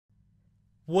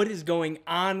What is going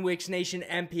on, Wix Nation?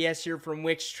 MPS here from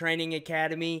Wix Training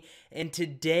Academy, and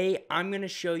today I'm going to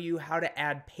show you how to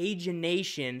add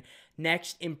pagination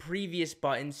next in previous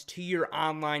buttons to your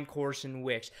online course in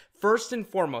Wix. First and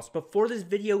foremost, before this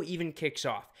video even kicks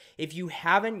off, if you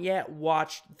haven't yet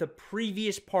watched the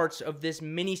previous parts of this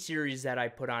mini series that I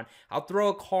put on, I'll throw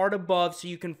a card above so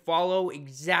you can follow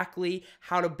exactly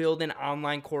how to build an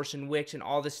online course in Wix and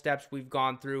all the steps we've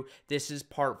gone through. This is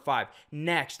part 5.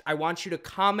 Next, I want you to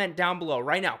comment down below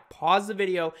right now. Pause the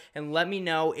video and let me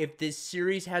know if this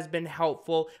series has been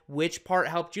helpful, which part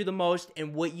helped you the most,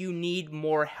 and what you need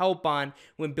more help on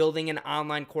when building an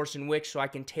online course in Wix so I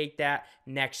can take that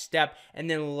next step. And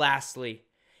then lastly,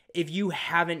 if you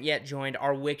haven't yet joined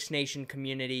our Wix Nation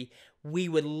community, we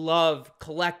would love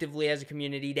collectively as a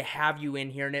community to have you in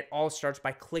here, and it all starts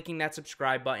by clicking that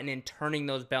subscribe button and turning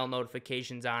those bell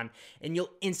notifications on, and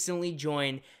you'll instantly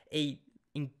join a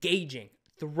engaging,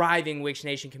 thriving Wix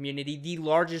Nation community, the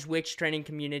largest Wix training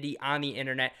community on the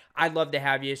internet. I'd love to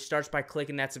have you. It starts by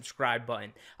clicking that subscribe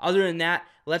button. Other than that,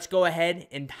 let's go ahead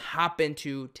and hop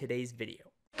into today's video.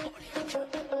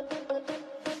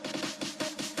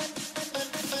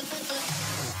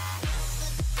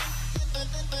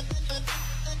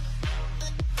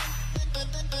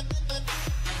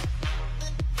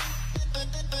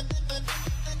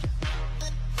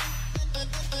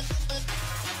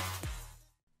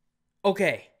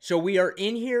 Okay, so we are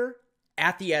in here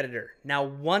at the editor. Now,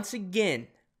 once again,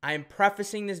 I am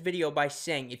prefacing this video by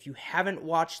saying if you haven't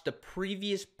watched the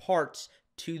previous parts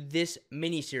to this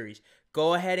mini-series,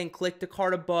 go ahead and click the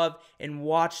card above and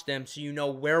watch them so you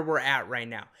know where we're at right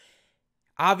now.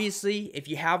 Obviously, if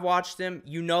you have watched them,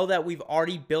 you know that we've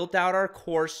already built out our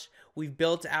course. We've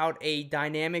built out a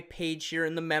dynamic page here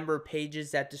in the member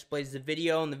pages that displays the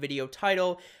video and the video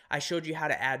title. I showed you how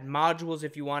to add modules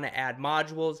if you want to add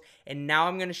modules. And now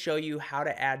I'm going to show you how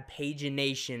to add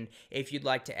pagination if you'd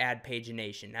like to add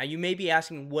pagination. Now you may be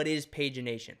asking, what is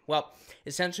pagination? Well,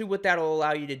 essentially what that will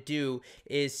allow you to do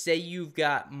is say you've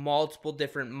got multiple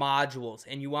different modules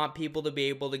and you want people to be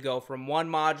able to go from one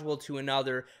module to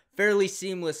another fairly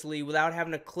seamlessly without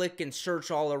having to click and search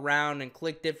all around and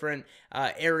click different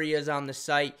areas on the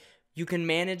site. You can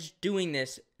manage doing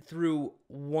this through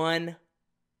one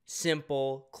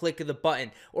simple click of the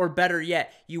button. Or better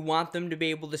yet, you want them to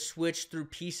be able to switch through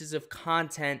pieces of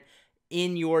content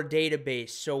in your database.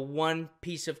 So one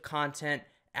piece of content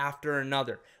after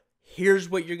another. Here's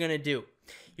what you're going to do.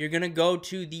 You're going to go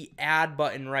to the add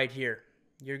button right here.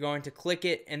 You're going to click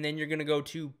it and then you're going to go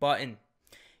to button.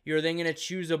 You're then going to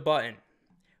choose a button.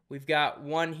 We've got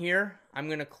one here. I'm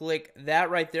going to click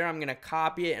that right there. I'm going to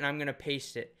copy it and I'm going to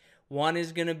paste it. One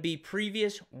is going to be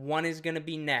previous. One is going to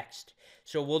be next.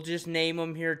 So we'll just name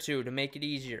them here too to make it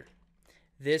easier.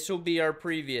 This will be our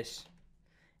previous.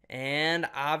 And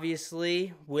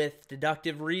obviously with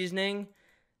deductive reasoning,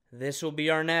 this will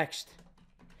be our next.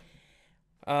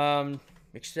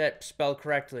 Except spelled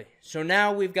correctly. So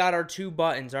now we've got our two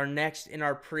buttons, our next and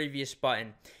our previous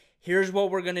button. Here's what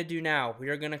we're going to do now. We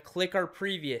are going to click our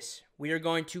previous. We are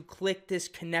going to click this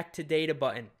connect to data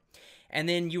button. And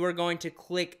then you are going to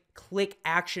click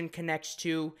action connects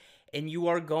to, and you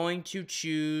are going to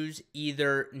choose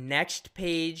either next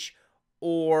page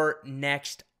or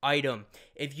next item.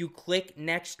 If you click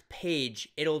next page,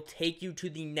 it'll take you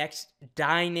to the next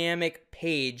dynamic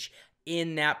page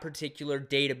in that particular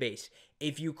database.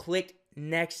 If you click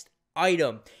next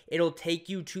item, it'll take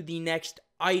you to the next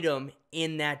item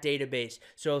in that database.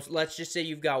 So let's just say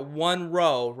you've got one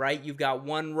row, right? You've got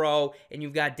one row and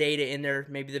you've got data in there,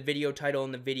 maybe the video title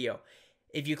and the video.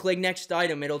 If you click next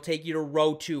item, it'll take you to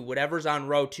row 2, whatever's on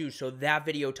row 2. So that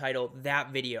video title,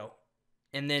 that video,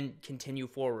 and then continue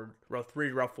forward. Row 3,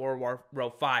 row 4, row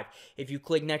 5. If you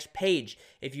click next page,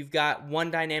 if you've got one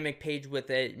dynamic page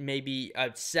with maybe a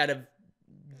set of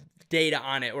data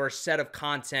on it or a set of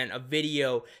content, a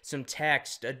video, some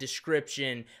text, a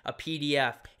description, a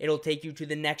PDF, it'll take you to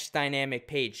the next dynamic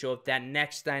page. So if that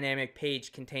next dynamic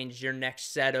page contains your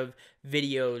next set of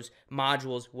videos,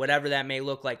 modules, whatever that may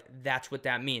look like, that's what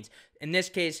that means. In this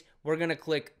case, we're going to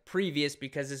click previous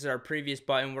because this is our previous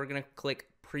button. We're going to click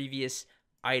previous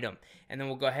item, and then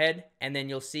we'll go ahead and then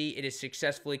you'll see it is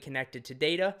successfully connected to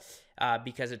data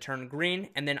because it turned green.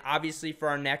 And then obviously for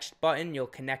our next button, you'll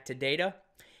connect to data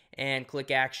and click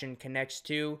action connects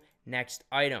to next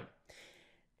item.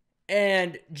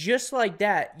 And just like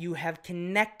that, you have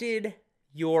connected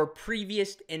your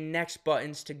previous and next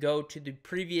buttons to go to the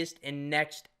previous and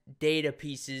next data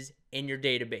pieces in your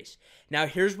database. Now,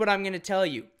 here's what I'm going to tell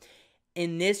you.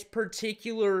 In this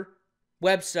particular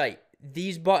website,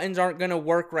 these buttons aren't going to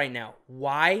work right now.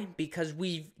 Why? Because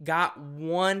we've got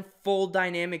one full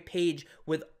dynamic page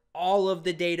with all of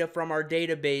the data from our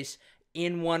database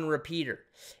in one repeater.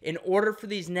 In order for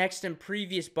these next and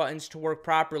previous buttons to work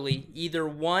properly, either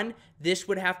one, this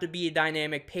would have to be a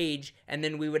dynamic page, and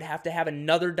then we would have to have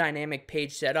another dynamic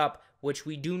page set up, which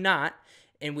we do not,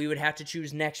 and we would have to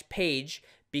choose next page,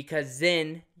 because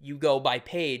then you go by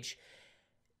page.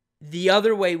 The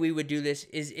other way we would do this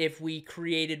is if we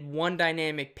created one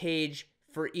dynamic page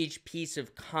for each piece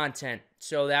of content,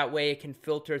 so that way it can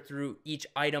filter through each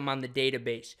item on the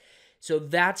database. So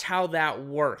that's how that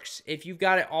works. If you've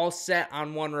got it all set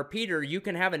on one repeater, you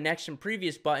can have a next and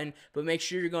previous button, but make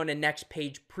sure you're going to next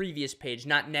page, previous page,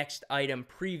 not next item,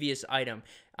 previous item,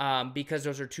 because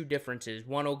those are two differences.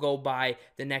 One will go by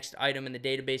the next item in the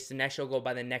database. The next will go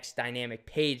by the next dynamic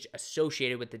page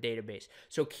associated with the database.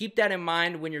 So keep that in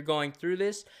mind when you're going through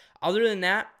this. Other than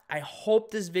that, I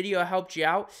hope this video helped you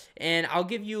out, and I'll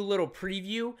give you a little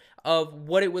preview of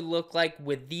what it would look like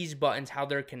with these buttons, how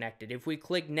they're connected. If we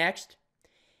click next,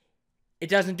 it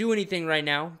doesn't do anything right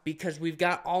now because we've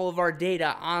got all of our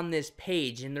data on this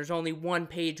page, and there's only one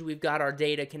page we've got our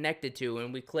data connected to,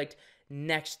 and we clicked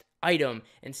next item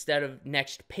instead of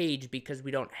next page because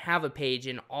we don't have a page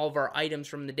and all of our items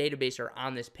from the database are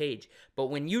on this page. But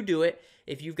when you do it,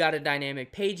 if you've got a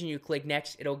dynamic page and you click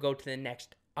next, it'll go to the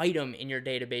next item in your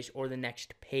database or the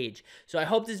next page. So I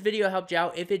hope this video helped you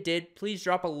out. If it did, please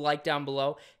drop a like down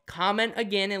below. Comment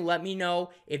again and let me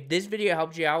know if this video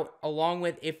helped you out, along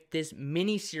with if this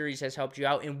mini series has helped you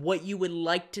out and what you would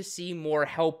like to see more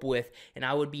help with. And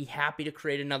I would be happy to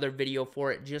create another video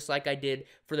for it, just like I did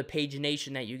for the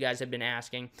Pagination that you guys have been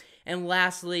asking. And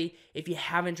lastly, if you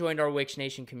haven't joined our Wix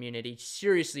Nation community,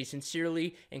 seriously,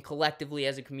 sincerely, and collectively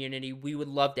as a community, we would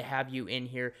love to have you in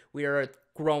here. We are a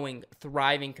growing,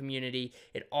 thriving community.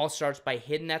 It all starts by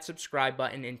hitting that subscribe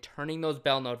button and turning those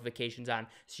bell notifications on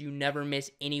so you never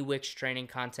miss any Wix training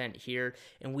content here.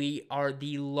 And we are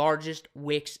the largest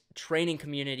Wix training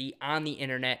community on the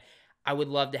internet. I would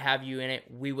love to have you in it.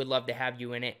 We would love to have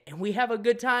you in it. And we have a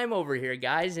good time over here,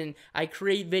 guys. And I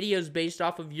create videos based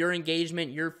off of your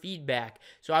engagement, your feedback.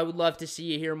 So I would love to see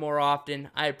you here more often.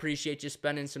 I appreciate you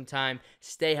spending some time.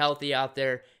 Stay healthy out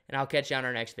there, and I'll catch you on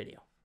our next video.